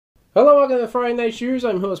Hello, welcome to Friday Night Shoes.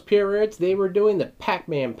 I'm host Pierre. Today we're doing the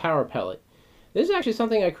Pac-Man Power Pellet. This is actually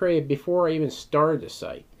something I created before I even started the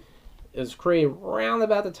site. It was created around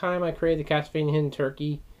about the time I created the Castlevania Hidden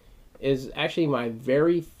Turkey. It is actually my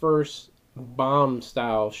very first bomb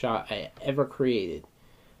style shot I ever created.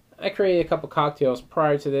 I created a couple cocktails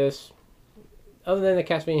prior to this. Other than the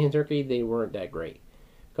Castlevania Hidden Turkey, they weren't that great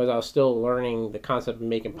because I was still learning the concept of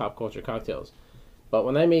making pop culture cocktails. But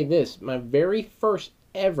when I made this, my very first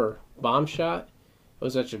ever bomb shot, it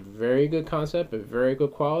was such a very good concept, a very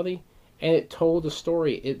good quality, and it told the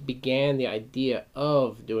story. It began the idea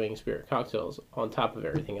of doing spirit cocktails on top of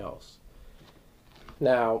everything else.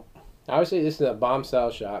 Now, obviously this is a bomb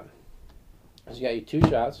style shot. So you got your two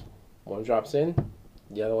shots, one drops in,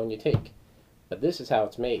 the other one you take. But this is how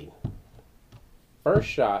it's made. First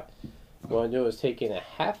shot, what you want to do is take in a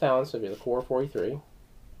half ounce of your Licor 43.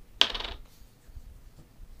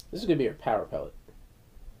 This is going to be your Power Pellet.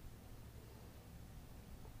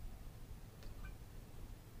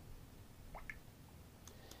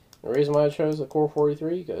 The reason why I chose the Licor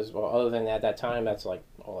 43, because, well, other than at that time, that's like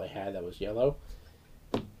all I had that was yellow.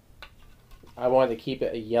 I wanted to keep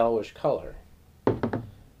it a yellowish color.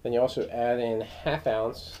 Then you also add in half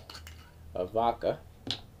ounce of vodka.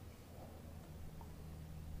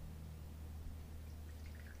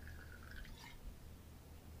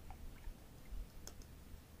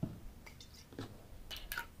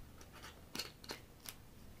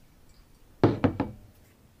 You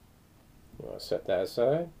want to set that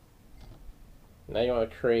aside. Now you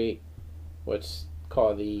want to create what's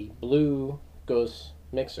called the blue ghost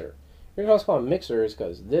mixer. The reason why it's called a mixer is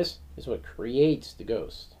because this is what creates the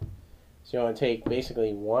ghost. So you want to take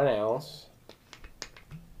basically 1 ounce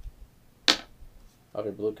of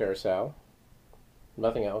your blue Curacao.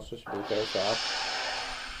 Nothing else, just blue Curacao.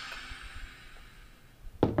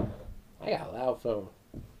 I got a loud phone.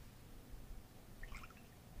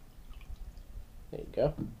 There you go.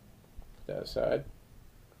 Put that aside.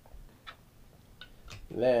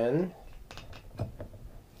 Then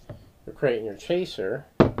you're creating your chaser,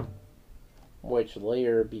 which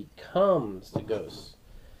later becomes the ghost.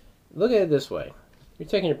 Look at it this way. You're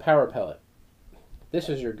taking your Power Pellet. This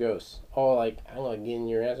is your ghost. All like, I'm going to get in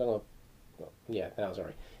your ass. Yeah, that was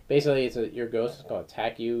alright. Basically, your ghost is going to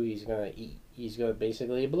attack you. He's going to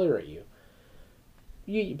basically obliterate you.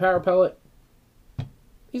 You eat your Power Pellet.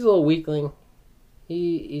 He's a little weakling.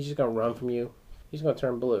 He's just going to run from you. He's going to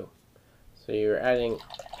turn blue. So you're adding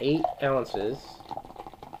 8 ounces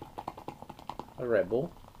of Red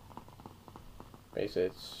Bull. Basically,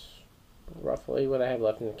 it's roughly what I have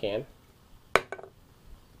left in the can.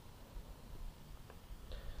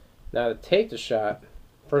 Now to take the shot,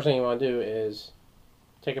 first thing you want to do is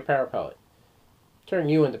take a Power Pellet. Turn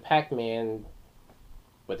you into Pac-Man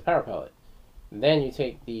with the Power Pellet. Then you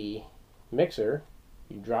take the mixer,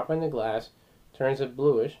 you drop it in the glass, turns it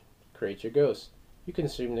bluish, creates your ghost. You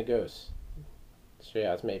consume the ghost. Show you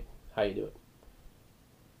how it's made, how you do it.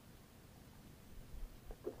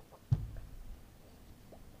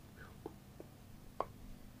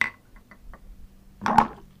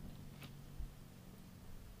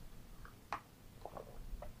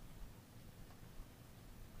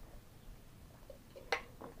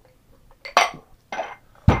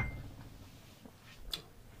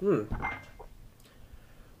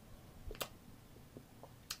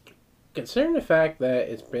 Considering the fact that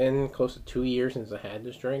it's been close to 2 years since I had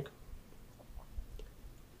this drink,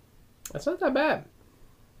 that's not that bad.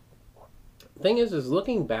 The thing is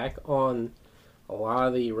looking back on a lot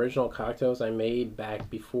of the original cocktails I made back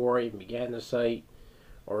before I even began the site,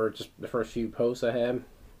 or just the first few posts I had,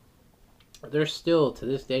 they're still, to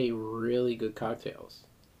this day, really good cocktails.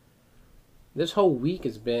 This whole week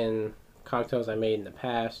has been cocktails I made in the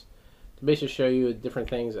past to basically show you the different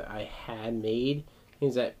things that I had made,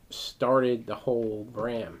 things that started the whole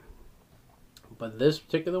brand. But this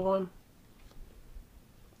particular one,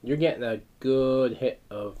 you're getting a good hit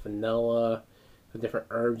of vanilla, the different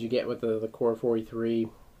herbs you get with the Licor 43.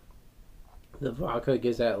 The vodka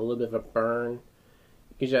gives that a little bit of a burn.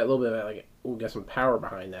 It gives you that little bit of like, ooh, got some power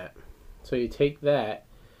behind that. So you take that,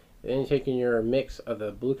 then you're taking your mix of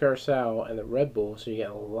the blue Curacao and the Red Bull, so you get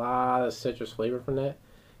a lot of citrus flavor from that.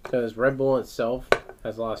 Because Red Bull itself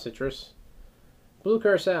has a lot of citrus. Blue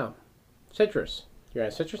Curacao, citrus. You're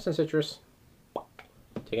adding citrus and citrus.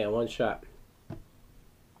 Taking it one shot.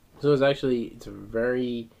 So it's a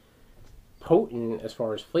very potent as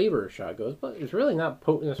far as flavor shot goes, but it's really not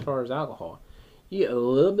potent as far as alcohol. You get a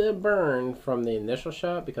little bit of burn from the initial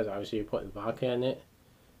shot because obviously you're putting vodka in it.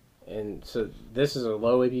 And so this is a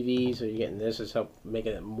low ABV, so you're getting this is help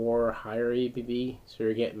making it more higher ABV. So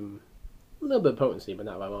you're getting A little bit of potency, but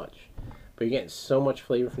not by much. But you're getting so much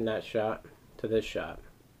flavor from that shot to this shot.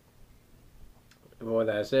 And what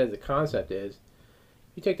that says, the concept is,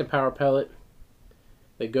 you take the Power Pellet,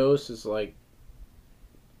 the ghost is like,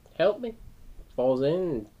 help me, falls in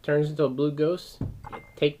and turns into a blue ghost. You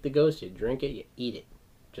take the ghost, you drink it, you eat it,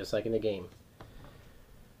 just like in the game.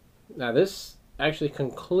 Now this actually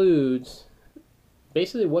concludes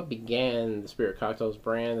basically what began the Spirit Cocktails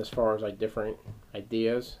brand as far as like different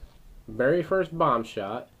ideas. Very first bomb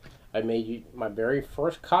shot, I made my very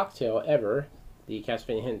first cocktail ever, the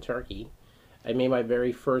Castlevania Hidden Turkey. I made my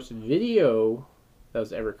very first video that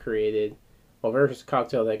was ever created. Well, very first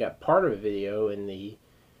cocktail that got part of a video in the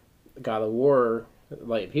God of War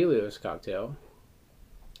Light of Helios cocktail.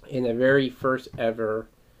 In the very first ever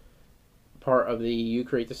part of the You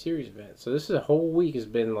Create the Series event. So this is a whole week has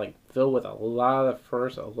been like filled with a lot of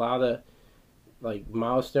firsts, a lot of like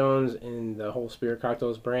milestones in the whole Spirit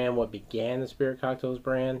Cocktails brand, what began the Spirit Cocktails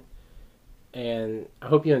brand. And I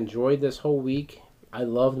hope you enjoyed this whole week. I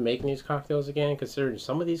loved making these cocktails again, considering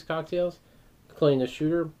some of these cocktails, including the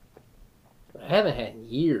shooter, I haven't had in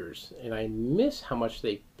years, and I miss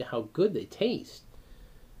how good they taste.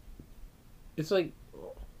 It's like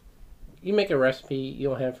you make a recipe you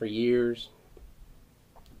don't have for years,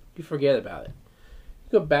 you forget about it.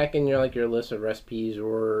 You go back in your list of recipes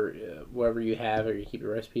or wherever you have or you keep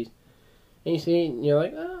your recipes, and you see it and you're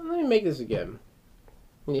like, oh, let me make this again.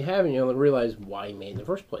 And you haven't, you'll realize why you made it in the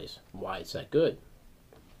first place, why it's that good.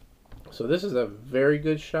 So this is a very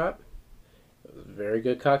good shot. It was very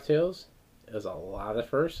good cocktails. It was a lot of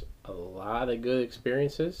firsts, a lot of good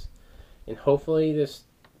experiences, and hopefully this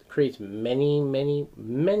creates many, many,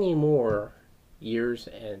 many more years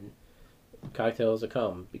and cocktails to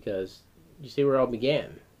come, because you see where it all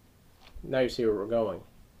began. Now you see where we're going.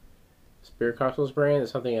 Spirit Cocktails brand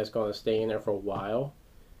is something that's going to stay in there for a while.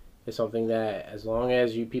 It's something that, as long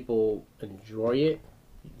as you people enjoy it,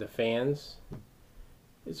 the fans,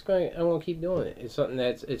 I'm going to keep doing it. It's something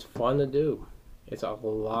it's fun to do. It's a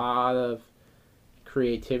lot of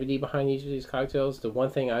creativity behind each of these cocktails. The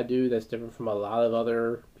one thing I do that's different from a lot of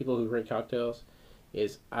other people who create cocktails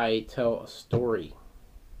is I tell a story.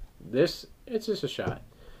 It's just a shot.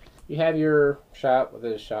 You have your shot with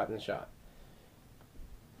a shot and a shot.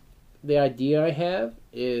 The idea I have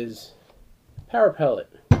is Power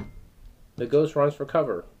Pellet. The ghost runs for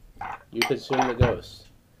cover. You consume the ghost.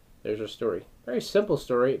 There's your story. Very simple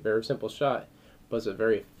story, very simple shot, but it's a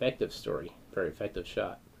very effective story, very effective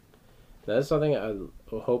shot. Now, that's something I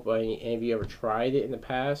hope any of you ever tried it in the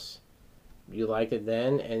past. You liked it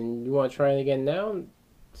then, and you want to try it again now.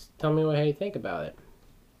 Just tell me how you think about it.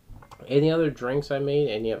 Any other drinks I made,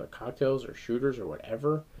 any other cocktails or shooters or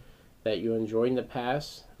whatever that you enjoyed in the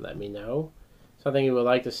past, let me know. Something you would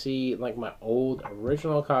like to see, like my old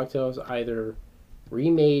original cocktails, either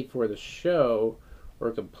remade for the show or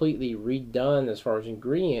completely redone as far as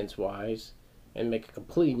ingredients wise, and make a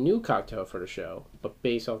completely new cocktail for the show, but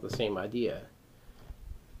based off the same idea.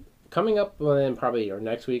 Coming up then probably or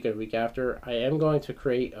next week or the week after, I am going to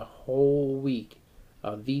create a whole week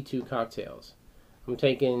of V2 cocktails. I'm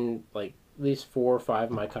taking like at least 4 or 5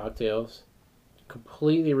 of my cocktails,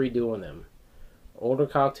 completely redoing them. Older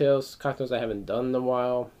cocktails I haven't done in a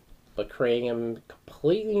while, but creating them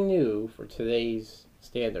completely new for today's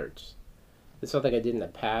standards. It's something I did in the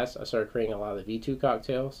past. I started creating a lot of V2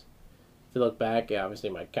 cocktails. If you look back,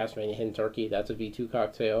 obviously my Castlevania Hidden Turkey, that's a V2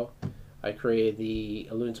 cocktail. I created the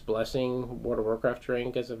Elun's Blessing World of Warcraft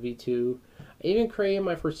drink as a V2. I even created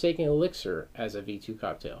my Forsaken Elixir as a V2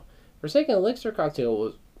 cocktail. Forsaken Elixir cocktail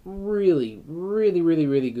was really, really, really,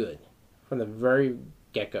 really good from the very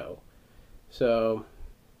get-go. So,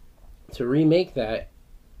 to remake that,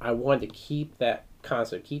 I wanted to keep that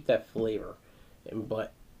concept, keep that flavor,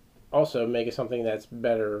 but also make it something that's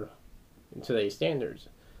better in today's standards.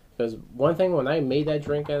 Because one thing, when I made that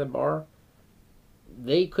drink at a bar,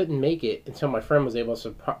 they couldn't make it until my friend was able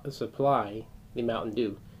to supply the Mountain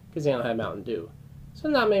Dew, because they don't have Mountain Dew. So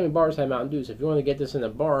not many bars have Mountain Dew, so if you want to get this in a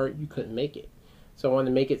bar, you couldn't make it. So I wanted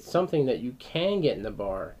to make it something that you can get in the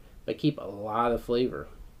bar, but keep a lot of flavor.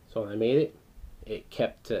 So when I made it, it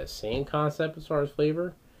kept the same concept as far as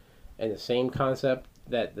flavor, and the same concept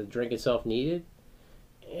that the drink itself needed,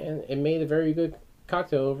 and it made a very good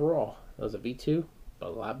cocktail overall. It was a V2, but a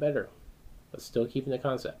lot better, but still keeping the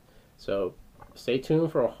concept. So stay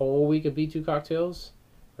tuned for a whole week of V2 cocktails,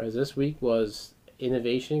 whereas this week was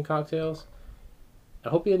innovation cocktails. I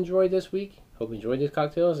hope you enjoyed this week. Hope you enjoyed these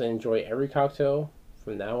cocktails, and enjoy every cocktail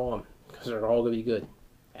from now on, because they're all going to be good,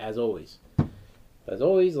 as always. As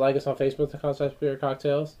always, like us on Facebook, The Concept Spirit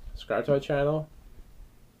Cocktails. Subscribe to our channel.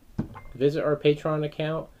 Visit our Patreon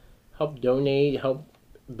account. help donate, help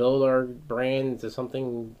build our brand to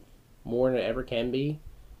something more than it ever can be,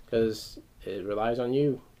 because it relies on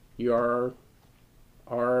you. You are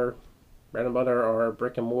our bread and butter, our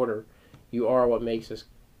brick and mortar. You are what makes this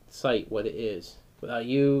site what it is. Without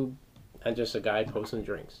you, I'm just a guy posting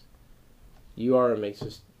drinks. You are what makes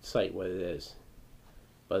this site what it is.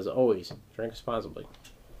 But as always, drink responsibly.